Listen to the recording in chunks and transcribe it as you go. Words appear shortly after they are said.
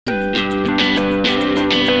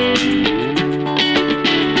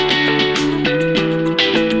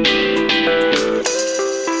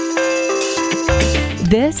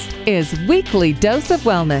is Weekly Dose of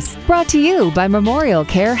Wellness, brought to you by Memorial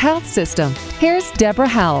Care Health System. Here's Deborah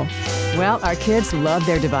Howell. Well, our kids love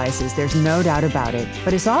their devices, there's no doubt about it.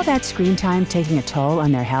 But is all that screen time taking a toll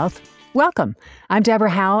on their health? Welcome. I'm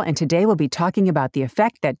Deborah Howell, and today we'll be talking about the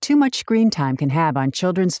effect that too much screen time can have on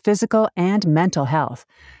children's physical and mental health.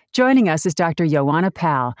 Joining us is Dr. Ioana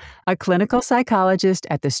Pal, a clinical psychologist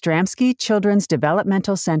at the Stramsky Children's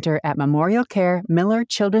Developmental Center at Memorial Care Miller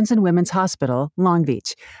Children's and Women's Hospital, Long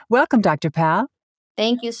Beach. Welcome, Dr. Pal.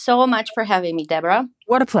 Thank you so much for having me, Deborah.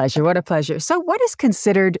 What a pleasure. What a pleasure. So what is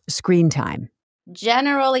considered screen time?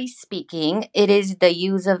 Generally speaking, it is the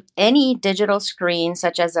use of any digital screen,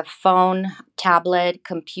 such as a phone, tablet,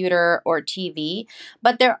 computer, or TV.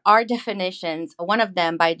 But there are definitions. One of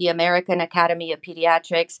them by the American Academy of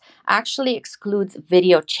Pediatrics actually excludes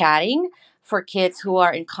video chatting for kids who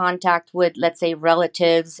are in contact with, let's say,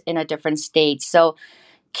 relatives in a different state. So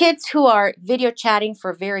kids who are video chatting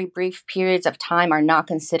for very brief periods of time are not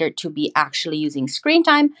considered to be actually using screen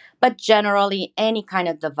time, but generally any kind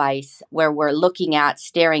of device where we're looking at,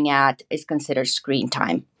 staring at is considered screen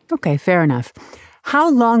time. Okay, fair enough. How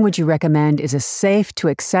long would you recommend is a safe to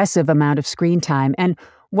excessive amount of screen time, and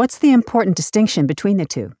what's the important distinction between the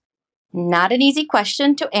two? Not an easy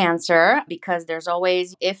question to answer because there's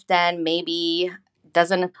always if then, maybe,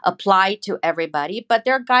 doesn't apply to everybody, but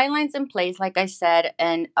there are guidelines in place, like I said,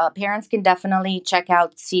 and parents can definitely check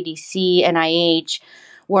out CDC, NIH,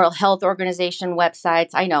 World Health Organization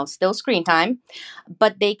websites. I know, still screen time,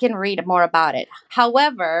 but they can read more about it.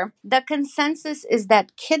 However, the consensus is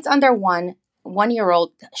that kids under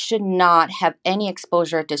one-year-old should not have any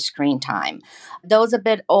exposure to screen time. Those a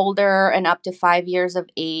bit older and up to 5 years of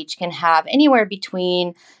age can have anywhere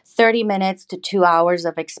between 30 minutes to 2 hours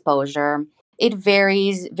of exposure. It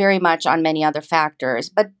varies very much on many other factors,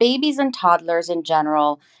 but babies and toddlers in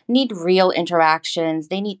general need real interactions.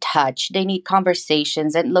 They need touch. They need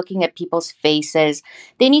conversations and looking at people's faces.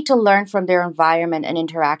 They need to learn from their environment and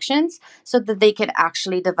interactions so that they can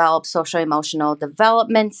actually develop social-emotional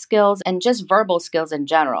development skills and just verbal skills in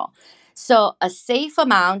general. So a safe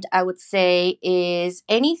amount, I would say, is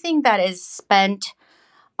anything that is spent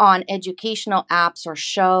on educational apps or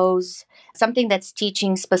shows, something that's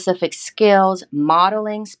teaching specific skills,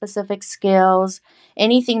 modeling specific skills,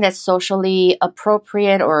 anything that's socially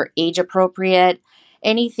appropriate or age appropriate,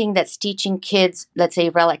 anything that's teaching kids, let's say,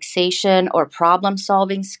 relaxation or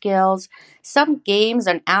problem-solving skills. Some games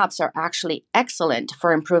and apps are actually excellent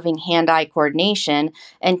for improving hand-eye coordination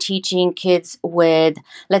and teaching kids with,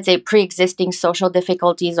 let's say, pre-existing social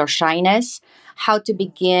difficulties or shyness, how to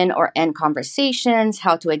begin or end conversations,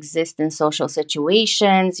 how to exist in social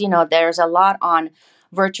situations. You know, there's a lot on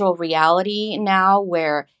virtual reality now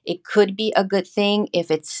where it could be a good thing if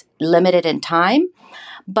it's limited in time,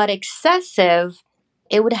 but excessive,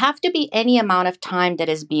 it would have to be any amount of time that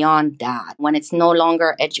is beyond that, when it's no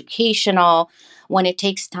longer educational, when it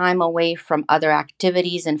takes time away from other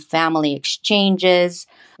activities and family exchanges,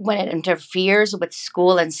 when it interferes with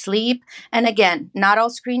school and sleep. And again, not all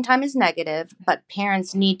screen time is negative, but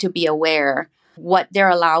parents need to be aware what they're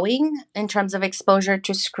allowing in terms of exposure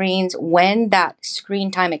to screens, when that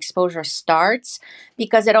screen time exposure starts,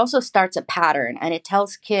 because it also starts a pattern and it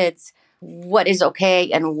tells kids what is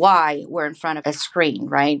okay and why we're in front of a screen,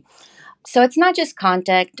 right? So it's not just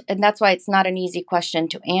content, and that's why it's not an easy question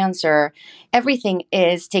to answer. Everything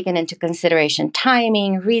is taken into consideration: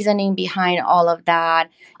 timing, reasoning behind all of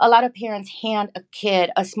that. A lot of parents hand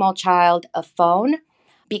a small child, a phone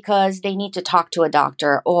because they need to talk to a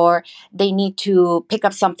doctor or they need to pick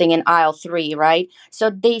up something in aisle 3, right? So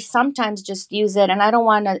they sometimes just use it, and I don't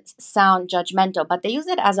want to sound judgmental, but they use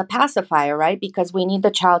it as a pacifier, right? Because we need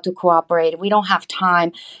the child to cooperate. We don't have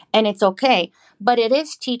time, and it's okay. But it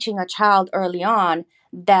is teaching a child early on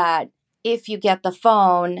that if you get the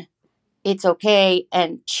phone, it's okay,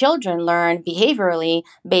 and children learn behaviorally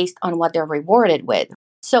based on what they're rewarded with.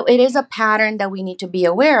 So it is a pattern that we need to be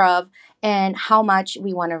aware of and how much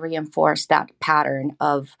we want to reinforce that pattern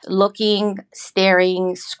of looking,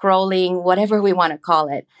 staring, scrolling, whatever we want to call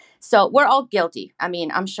it. So we're all guilty. I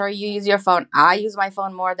mean, I'm sure you use your phone. I use my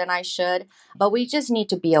phone more than I should, but we just need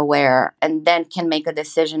to be aware and then can make a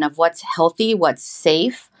decision of what's healthy, what's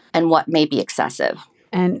safe, and what may be excessive.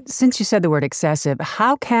 And since you said the word excessive,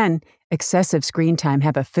 how can excessive screen time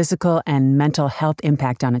have a physical and mental health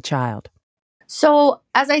impact on a child? So,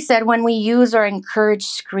 as I said, when we use or encourage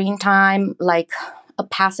screen time like a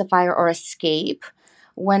pacifier or escape,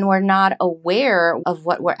 when we're not aware of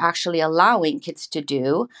what we're actually allowing kids to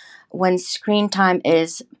do, when screen time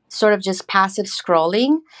is sort of just passive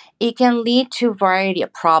scrolling, it can lead to a variety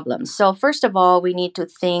of problems. So first of all, we need to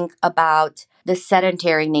think about the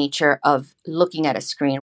sedentary nature of looking at a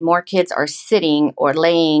screen. More kids are sitting or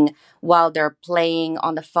laying while they're playing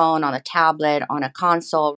on the phone, on a tablet, on a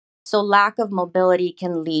console. So lack of mobility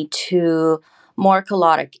can lead to more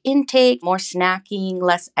caloric intake, more snacking,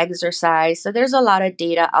 less exercise. So there's a lot of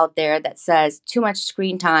data out there that says too much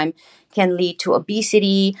screen time can lead to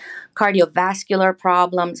obesity, cardiovascular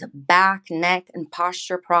problems, back, neck, and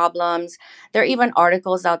posture problems. There are even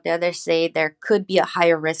articles out there that say there could be a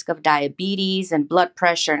higher risk of diabetes and blood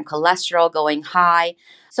pressure and cholesterol going high.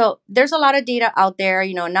 So there's a lot of data out there.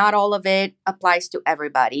 Not all of it applies to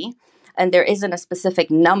everybody. And there isn't a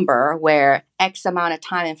specific number where X amount of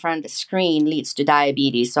time in front of the screen leads to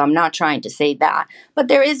diabetes. So I'm not trying to say that, but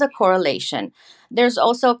there is a correlation. There's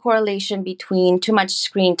also a correlation between too much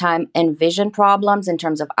screen time and vision problems in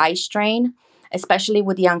terms of eye strain, especially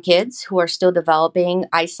with young kids who are still developing.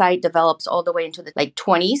 Eyesight develops all the way into the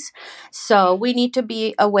 20s. So we need to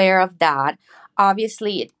be aware of that.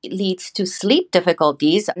 Obviously, it leads to sleep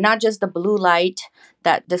difficulties, not just the blue light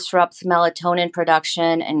that disrupts melatonin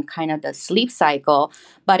production and kind of the sleep cycle,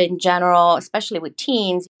 but in general, especially with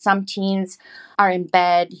teens, some teens are in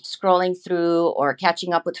bed scrolling through or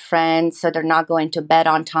catching up with friends, so they're not going to bed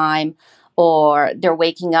on time, or they're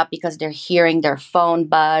waking up because they're hearing their phone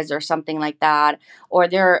buzz or something like that, or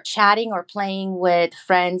they're chatting or playing with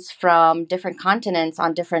friends from different continents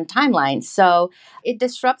on different timelines. So it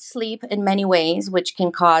disrupts sleep in many ways, which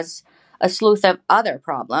can cause a slew of other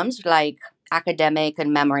problems like academic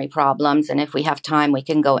and memory problems. And if we have time, we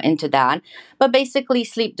can go into that. But basically,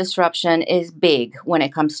 sleep disruption is big when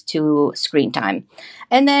it comes to screen time.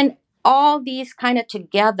 And then all these kind of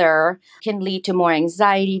together can lead to more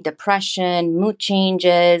anxiety, depression, mood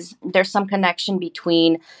changes. There's some connection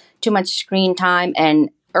between too much screen time and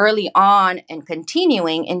early on and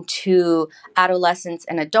continuing into adolescence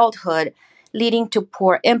and adulthood, leading to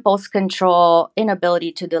poor impulse control,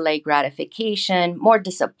 inability to delay gratification, more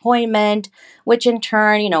disappointment, which in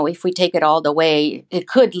turn, if we take it all the way, it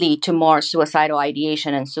could lead to more suicidal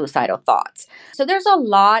ideation and suicidal thoughts. So there's a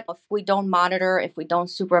lot. If we don't monitor, if we don't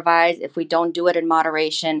supervise, if we don't do it in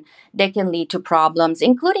moderation, they can lead to problems,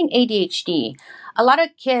 including ADHD. A lot of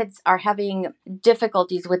kids are having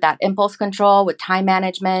difficulties with that impulse control, with time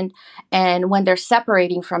management. And when they're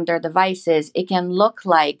separating from their devices, it can look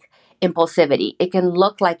like impulsivity. It can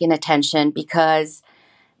look like inattention because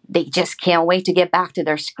they just can't wait to get back to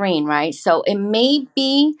their screen, right? So it may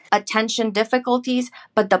be attention difficulties,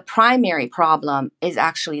 but the primary problem is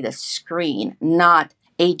actually the screen, not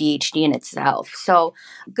ADHD in itself. So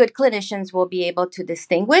good clinicians will be able to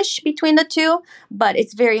distinguish between the two, but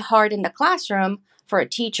it's very hard in the classroom for a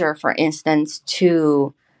teacher, for instance,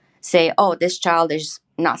 to say, oh, this child is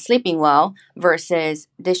not sleeping well versus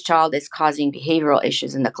this child is causing behavioral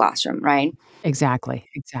issues in the classroom, right? Exactly.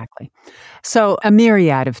 So a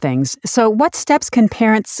myriad of things. So what steps can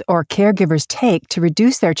parents or caregivers take to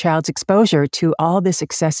reduce their child's exposure to all this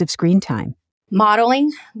excessive screen time?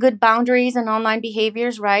 Modeling good boundaries and online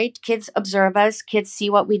behaviors, right? Kids observe us, kids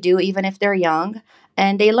see what we do, even if they're young,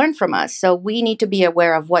 and they learn from us. So we need to be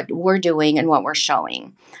aware of what we're doing and what we're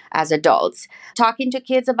showing as adults. Talking to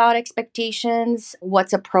kids about expectations,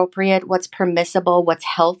 what's appropriate, what's permissible, what's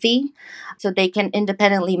healthy, so they can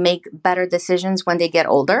independently make better decisions when they get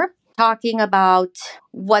older. Talking about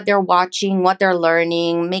what they're watching, what they're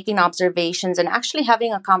learning, making observations, and actually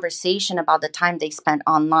having a conversation about the time they spent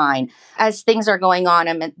online. As things are going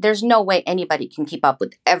on, there's no way anybody can keep up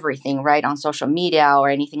with everything, right, on social media or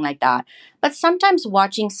anything like that. But sometimes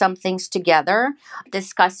watching some things together,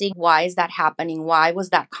 discussing why is that happening, why was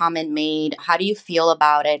that comment made, how do you feel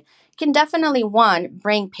about it, can definitely, one,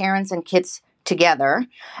 bring parents and kids together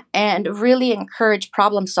and really encourage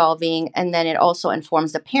problem solving. And then it also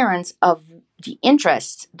informs the parents of the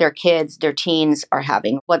interests their kids, their teens are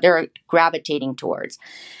having, what they're gravitating towards.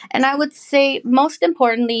 And I would say most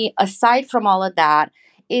importantly, aside from all of that,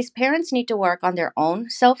 is parents need to work on their own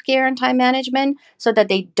self-care and time management so that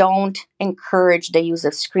they don't encourage the use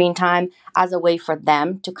of screen time as a way for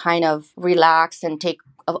them to kind of relax and take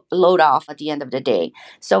a load off at the end of the day.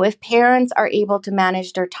 So if parents are able to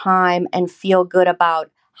manage their time and feel good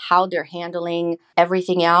about how they're handling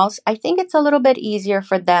everything else, I think it's a little bit easier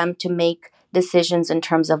for them to make decisions in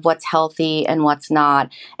terms of what's healthy and what's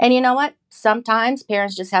not. And you know what? Sometimes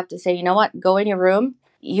parents just have to say, you know what? Go in your room.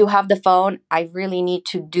 You have the phone. I really need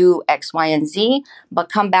to do X, Y, and Z,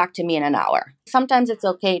 but come back to me in an hour. Sometimes it's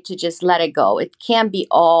okay to just let it go. It can't be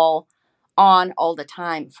all on all the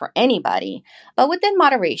time for anybody, but within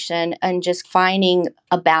moderation and just finding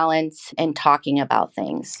a balance and talking about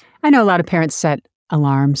things. I know a lot of parents set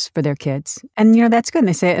alarms for their kids, and that's good. And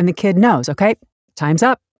they say it, and the kid knows, okay, time's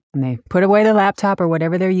up. And they put away the laptop or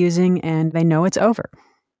whatever they're using, and they know it's over.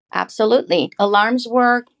 Absolutely. Alarms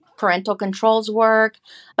work, parental controls work.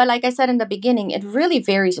 But like I said in the beginning, it really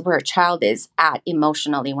varies where a child is at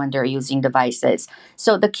emotionally when they're using devices.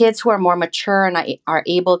 So the kids who are more mature and are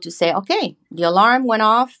able to say, okay, the alarm went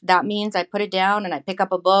off. That means I put it down and I pick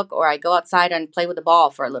up a book, or I go outside and play with the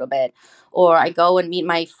ball for a little bit, or I go and meet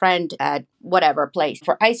my friend at whatever place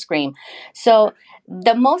for ice cream. So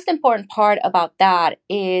the most important part about that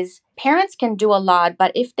is parents can do a lot,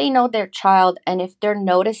 but if they know their child and if they're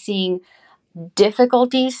noticing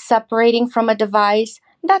difficulties separating from a device,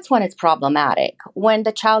 that's when it's problematic. When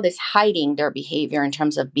the child is hiding their behavior in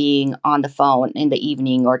terms of being on the phone in the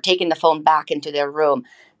evening or taking the phone back into their room,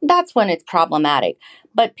 that's when it's problematic.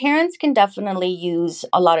 But parents can definitely use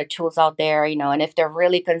a lot of tools out there, and if they're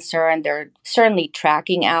really concerned, there are certainly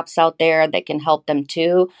tracking apps out there that can help them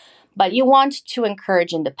too. But you want to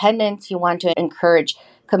encourage independence. You want to encourage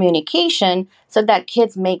communication so that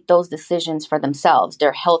kids make those decisions for themselves.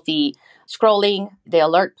 They're healthy scrolling. They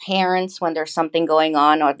alert parents when there's something going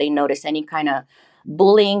on or they notice any kind of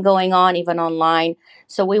bullying going on, even online.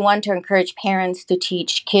 So we want to encourage parents to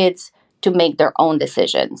teach kids to make their own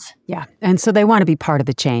decisions. Yeah. And so they want to be part of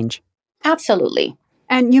the change. Absolutely.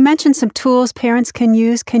 And you mentioned some tools parents can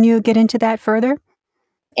use. Can you get into that further?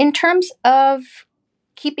 In terms of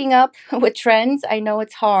keeping up with trends, I know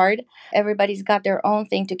it's hard. Everybody's got their own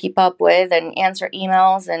thing to keep up with and answer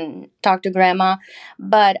emails and talk to grandma.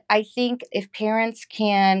 But I think if parents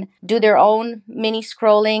can do their own mini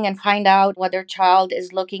scrolling and find out what their child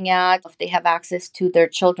is looking at, if they have access to their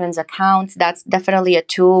children's accounts, that's definitely a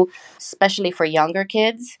tool, especially for younger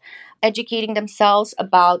kids. Educating themselves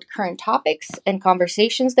about current topics and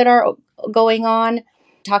conversations that are going on.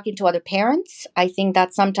 Talking to other parents. I think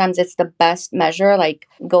that sometimes it's the best measure, like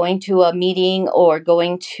going to a meeting or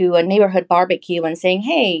going to a neighborhood barbecue and saying,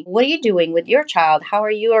 hey, what are you doing with your child? How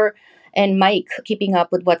are you and Mike keeping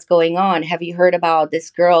up with what's going on? Have you heard about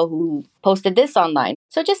this girl who posted this online?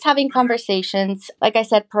 So just having conversations, like I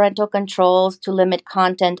said, parental controls to limit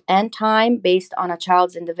content and time based on a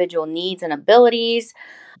child's individual needs and abilities,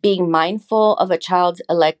 being mindful of a child's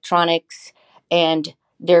electronics and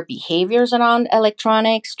their behaviors around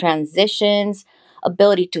electronics, transitions,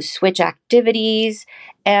 ability to switch activities,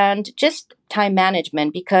 and just time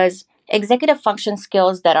management, because executive function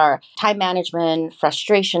skills that are time management,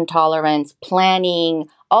 frustration tolerance, planning,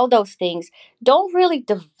 all those things don't really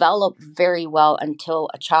develop very well until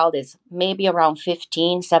a child is maybe around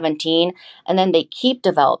 15, 17, and then they keep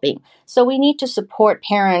developing. So we need to support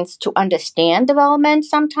parents to understand development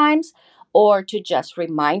sometimes, or to just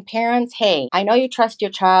remind parents, hey, I know you trust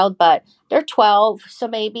your child, but they're 12, so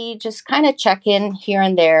maybe just kind of check in here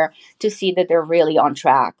and there to see that they're really on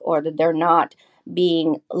track or that they're not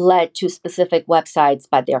being led to specific websites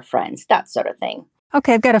by their friends, that sort of thing.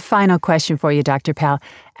 Okay, I've got a final question for you, Dr. Pal.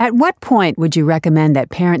 At what point would you recommend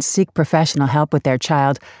that parents seek professional help with their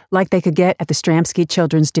child, like they could get at the Stramsky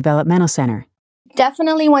Children's Developmental Center?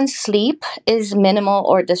 Definitely when sleep is minimal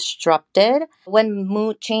or disrupted, when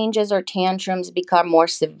mood changes or tantrums become more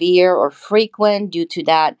severe or frequent due to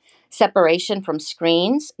that separation from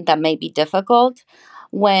screens that may be difficult,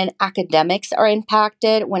 when academics are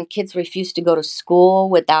impacted, when kids refuse to go to school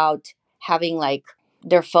without having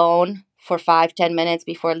their phone for 5-10 minutes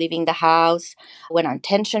before leaving the house, when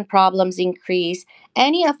attention problems increase,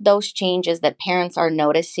 any of those changes that parents are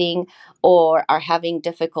noticing or are having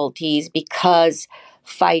difficulties because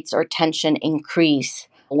fights or tension increase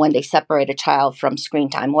when they separate a child from screen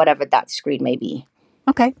time, whatever that screen may be.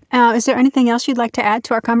 Okay. Is there anything else you'd like to add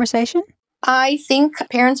to our conversation? I think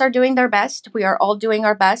parents are doing their best. We are all doing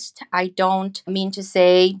our best. I don't mean to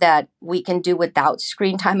say that we can do without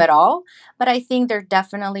screen time at all, but I think there are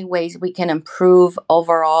definitely ways we can improve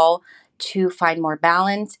overall to find more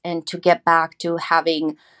balance and to get back to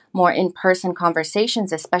having more in-person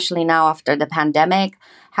conversations, especially now after the pandemic,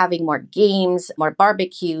 having more games, more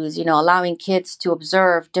barbecues, allowing kids to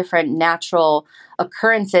observe different natural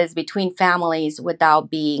occurrences between families without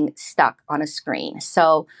being stuck on a screen.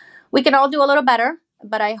 So we can all do a little better,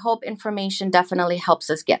 but I hope information definitely helps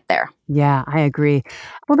us get there. Yeah, I agree.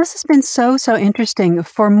 Well, this has been so interesting.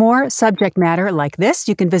 For more subject matter like this,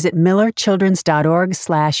 you can visit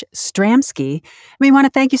millerchildrens.org/Stramsky. We want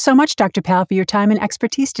to thank you so much, Dr. Pal, for your time and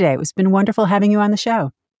expertise today. It's been wonderful having you on the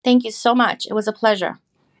show. Thank you so much. It was a pleasure.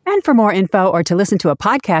 And for more info or to listen to a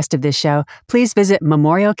podcast of this show, please visit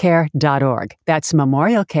memorialcare.org. That's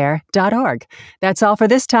memorialcare.org. That's all for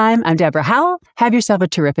this time. I'm Deborah Howell. Have yourself a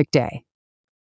terrific day.